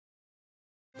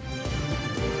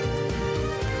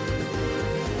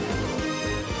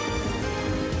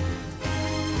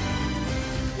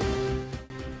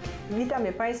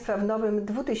Witamy Państwa w nowym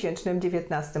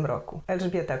 2019 roku.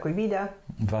 Elzbieta Kujbida,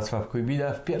 Wacław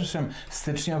Kujbida. W pierwszym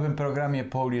styczniowym programie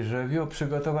Polish Review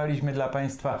przygotowaliśmy dla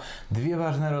Państwa dwie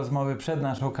ważne rozmowy przed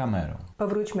naszą kamerą.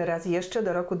 Powróćmy raz jeszcze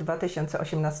do roku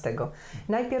 2018.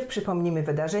 Najpierw przypomnimy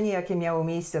wydarzenie, jakie miało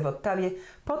miejsce w Ottawie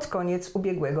pod koniec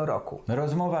ubiegłego roku.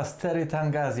 Rozmowa z Terry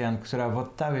Tegnazian, która w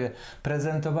Ottawie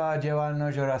prezentowała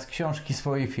działalność oraz książki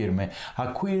swojej firmy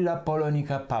Aquila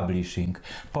Polonica Publishing,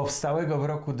 powstałego w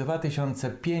roku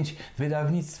 2005,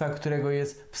 wydawnictwa, którego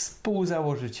jest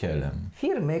współzałożycielem.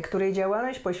 Firmy, której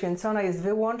działalność poświęcona jest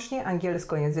wyłącznie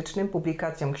angielskojęzycznym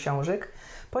publikacjom książek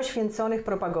poświęconych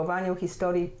propagowaniu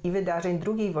historii i wydarzeń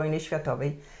II wojny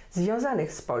światowej,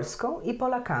 związanych z Polską i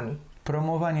Polakami.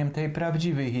 Promowaniem tej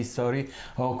prawdziwej historii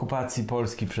o okupacji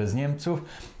Polski przez Niemców,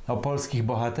 o polskich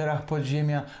bohaterach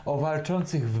podziemia, o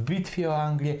walczących w bitwie o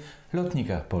Anglię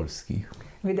lotnikach polskich.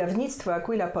 Wydawnictwo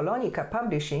Aquila Polonica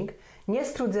Publishing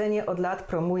niestrudzenie od lat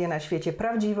promuje na świecie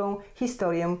prawdziwą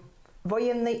historię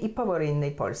wojennej i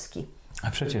powojennej Polski.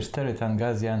 A przecież Terry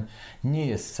Tegnazian nie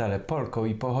jest wcale Polką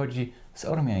i pochodzi z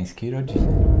ormiańskiej rodziny.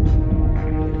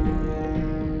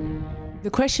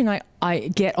 The question I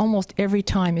get almost every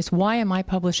time is, why am I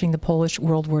publishing the Polish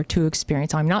World War II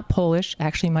experience? I'm not Polish.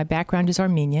 Actually, my background is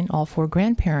Armenian, all four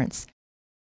grandparents.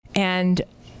 And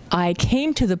I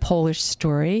came to the Polish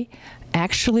story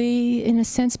actually, in a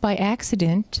sense, by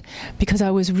accident, because I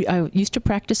used to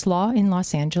practice law in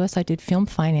Los Angeles. I did film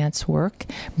finance work,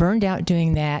 burned out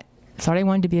doing that. Thought I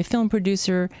wanted to be a film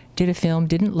producer, did a film,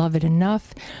 didn't love it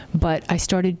enough, but I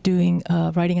started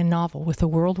writing a novel with a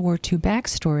World War II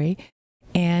backstory.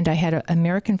 And I had an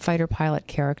American fighter pilot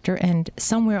character, and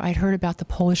somewhere I'd heard about the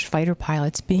Polish fighter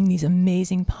pilots being these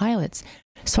amazing pilots.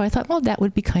 So I thought, well, that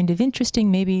would be kind of interesting.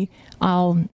 Maybe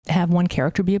I'll have one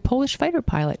character be a Polish fighter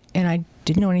pilot. And I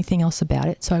didn't know anything else about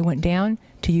it. So I went down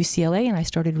to UCLA and I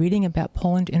started reading about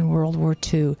Poland in World War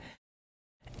II.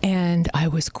 And I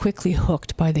was quickly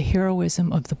hooked by the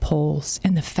heroism of the Poles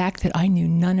and the fact that I knew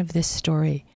none of this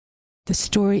story. The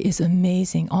story is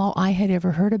amazing. All I had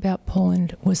ever heard about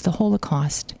Poland was the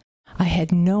Holocaust. I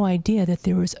had no idea that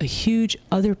there was a huge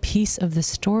other piece of the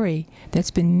story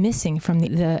that's been missing from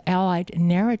the Allied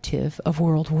narrative of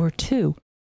World War II.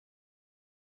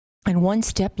 And one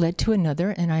step led to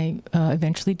another, and I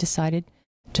eventually decided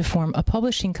to form a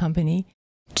publishing company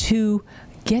to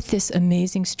get this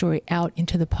amazing story out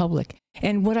into the public.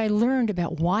 And what I learned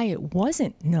about why it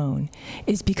wasn't known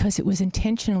is because it was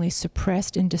intentionally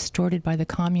suppressed and distorted by the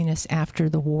communists after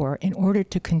the war in order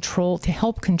to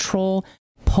help control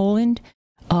Poland,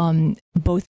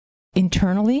 both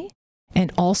internally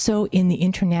and also in the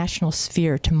international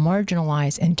sphere, to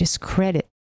marginalize and discredit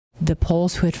the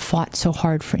Poles who had fought so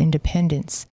hard for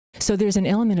independence. So there's an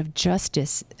element of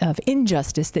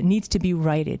injustice that needs to be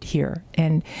righted here.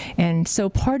 And so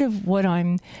part of what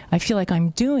I feel like I'm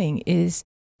doing is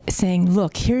saying,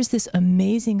 look, here's this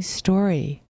amazing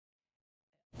story.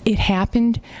 It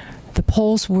happened. The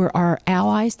Poles were our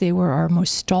allies. They were our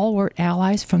most stalwart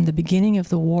allies from the beginning of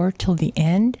the war till the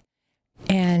end.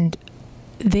 And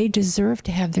they deserve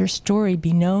to have their story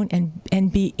be known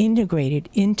and be integrated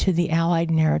into the Allied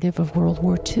narrative of World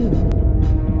War II.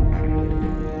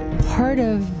 Part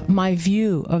of my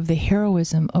view of the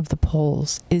heroism of the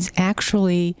Poles is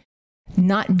actually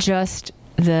not just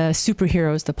the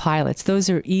superheroes, the pilots. Those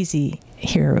are easy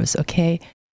heroes, okay?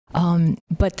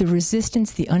 But the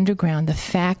resistance, the underground, the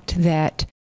fact that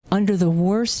under the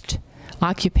worst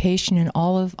occupation in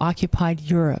all of occupied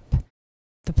Europe,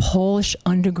 the Polish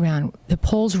underground, the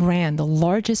Poles ran the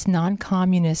largest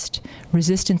non-communist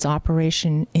resistance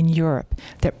operation in Europe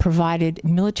that provided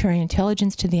military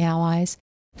intelligence to the Allies,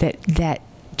 that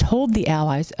told the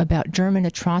Allies about German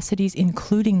atrocities,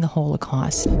 including the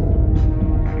Holocaust.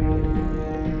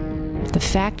 The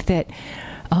fact that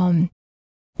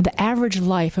the average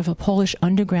life of a Polish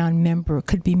underground member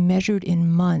could be measured in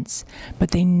months,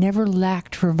 but they never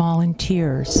lacked for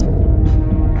volunteers.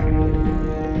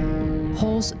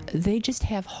 Poles, they just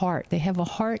have heart. They have a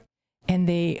heart, and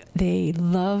they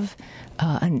love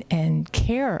and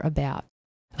care about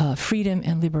freedom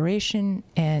and liberation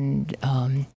and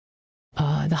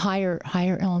the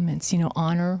higher elements,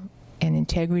 honor and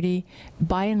integrity.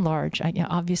 By and large,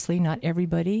 obviously not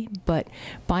everybody, but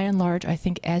by and large, I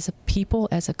think as a people,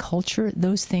 as a culture,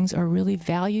 those things are really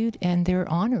valued and they're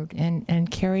honored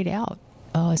and carried out.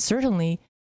 Certainly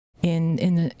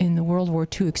in the World War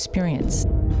II experience.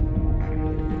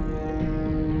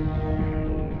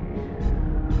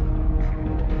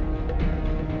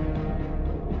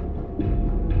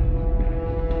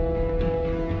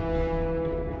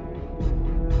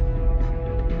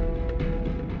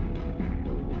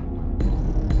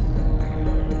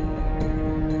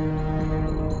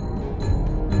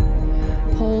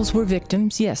 Poles were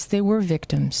victims. Yes, they were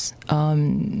victims,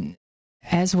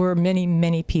 as were many,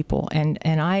 many people. And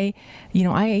I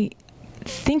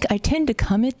think I tend to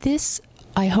come at this,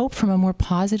 I hope, from a more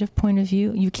positive point of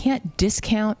view. You can't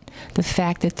discount the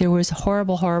fact that there was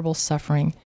horrible, horrible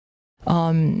suffering,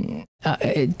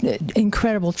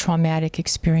 incredible traumatic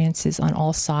experiences on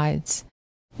all sides.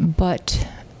 But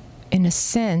in a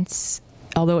sense,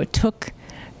 although it took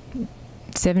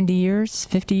 70 years,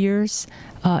 50 years,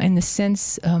 in the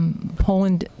sense,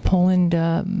 Poland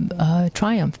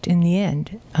triumphed in the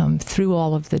end, through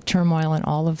all of the turmoil and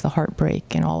all of the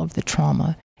heartbreak and all of the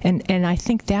trauma. And I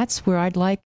think that's where I'd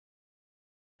like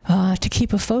to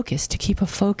keep a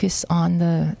focus on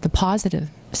the positive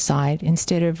side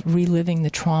instead of reliving the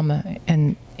trauma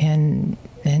and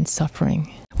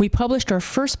suffering. We published our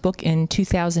first book in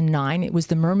 2009. It was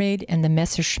The Mermaid and the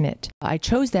Messerschmitt. I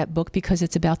chose that book because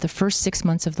it's about the first 6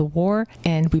 months of the war,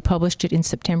 and we published it in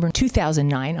September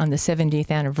 2009 on the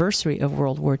 70th anniversary of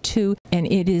World War II.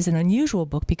 And it is an unusual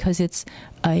book because it's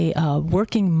a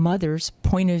working mother's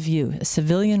point of view, a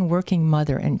civilian working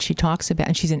mother, and she talks about,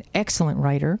 and she's an excellent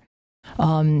writer.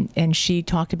 And she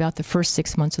talked about the first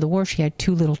 6 months of the war. She had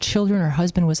 2 little children. Her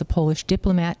husband was a Polish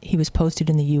diplomat. He was posted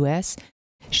in the U.S.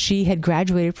 She had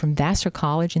graduated from Vassar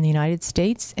College in the United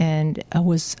States and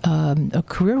was a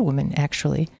career woman,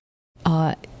 actually.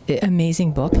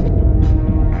 Amazing book.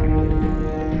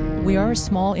 We are a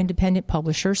small independent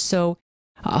publisher, so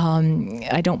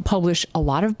I don't publish a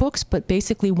lot of books, but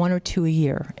basically 1 or 2 a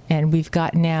year. And we've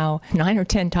got now 9 or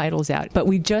 10 titles out. But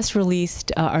we just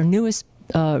released our newest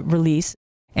release,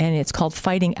 and it's called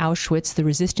Fighting Auschwitz, the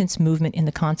Resistance Movement in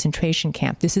the Concentration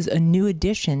Camp. This is a new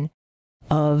edition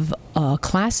of a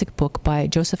classic book by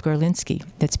Joseph Garlinsky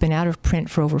that's been out of print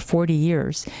for over 40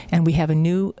 years. And we have a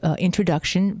new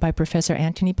introduction by Professor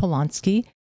Antoni Polonsky,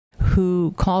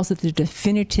 who calls it the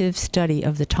definitive study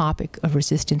of the topic of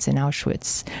resistance in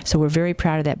Auschwitz. So we're very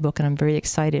proud of that book, and I'm very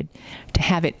excited to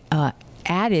have it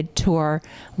added to our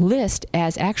list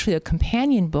as actually a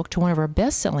companion book to one of our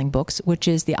best-selling books, which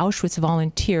is The Auschwitz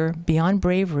Volunteer, Beyond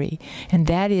Bravery. And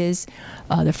that is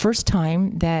the first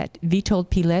time that Witold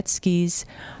Pilecki's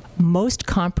most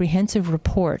comprehensive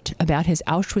report about his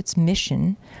Auschwitz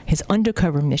mission, his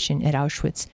undercover mission at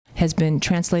Auschwitz, has been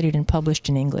translated and published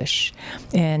in English.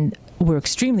 And we're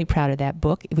extremely proud of that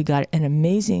book. We got an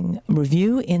amazing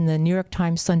review in the New York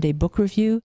Times Sunday Book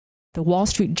Review. The Wall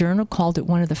Street Journal called it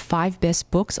one of the 5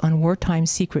 best books on wartime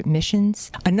secret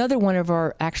missions. Another one of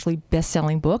our actually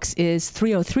best-selling books is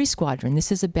 303 Squadron.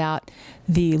 This is about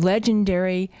the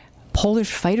legendary Polish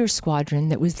fighter squadron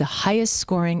that was the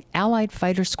highest-scoring Allied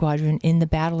fighter squadron in the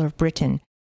Battle of Britain.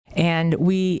 And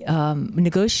we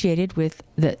negotiated with,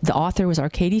 the author was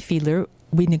Arkady Fiedler.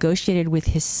 We negotiated with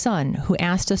his son, who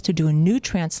asked us to do a new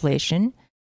translation.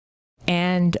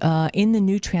 And in the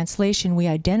new translation, we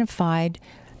identified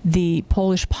the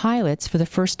Polish pilots for the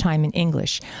first time in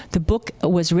English. The book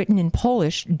was written in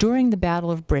Polish during the Battle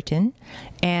of Britain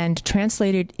and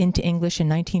translated into English in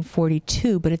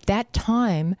 1942, but at that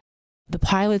time, the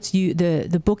pilots,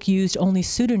 the book used only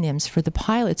pseudonyms for the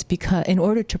pilots because, in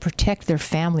order to protect their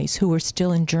families who were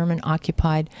still in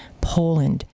German-occupied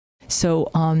Poland. So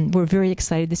we're very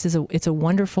excited. It's a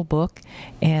wonderful book,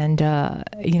 and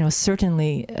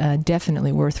certainly,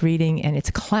 definitely worth reading. And it's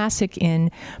a classic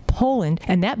in Poland.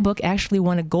 And that book actually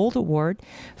won a gold award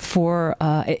for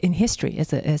in history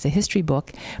as a history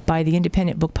book by the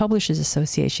Independent Book Publishers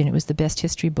Association. It was the best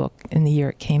history book in the year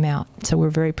it came out. So we're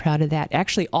very proud of that.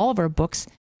 Actually, all of our books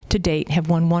to date have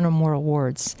won 1 or more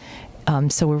awards.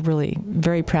 So we're really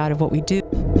very proud of what we do.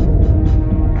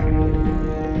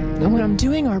 And when I'm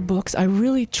doing our books, I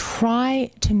really try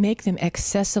to make them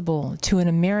accessible to an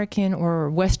American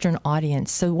or Western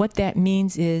audience. So what that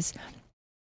means is,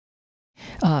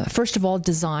 first of all,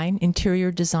 design,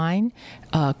 interior design,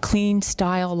 clean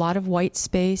style, a lot of white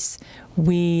space.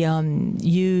 We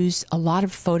use a lot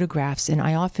of photographs, and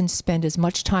I often spend as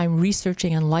much time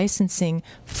researching and licensing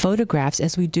photographs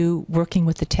as we do working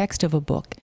with the text of a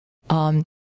book.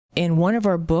 In one of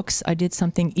our books, I did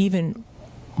something even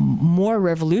more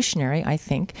revolutionary, I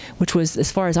think, which was,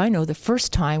 as far as I know, the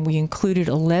first time we included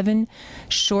 11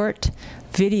 short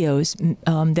videos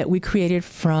that we created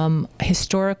from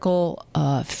historical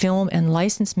film and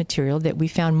license material that we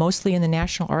found mostly in the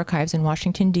National Archives in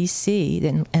Washington, D.C.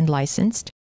 and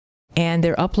licensed. And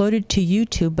they're uploaded to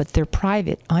YouTube, but they're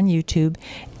private on YouTube.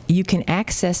 You can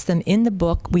access them in the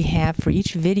book. We have, for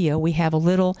each video, we have a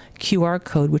little QR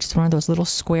code, which is one of those little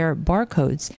square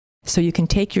barcodes. So you can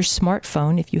take your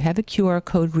smartphone, if you have a QR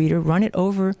code reader, run it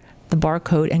over the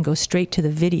barcode and go straight to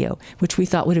the video, which we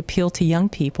thought would appeal to young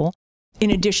people. In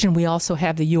addition, we also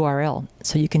have the URL,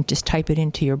 so you can just type it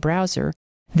into your browser.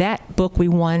 That book, we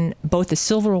won both a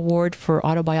Silver Award for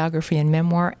autobiography and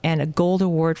memoir and a Gold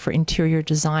Award for interior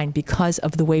design because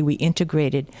of the way we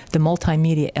integrated the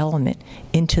multimedia element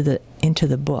into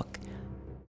the book.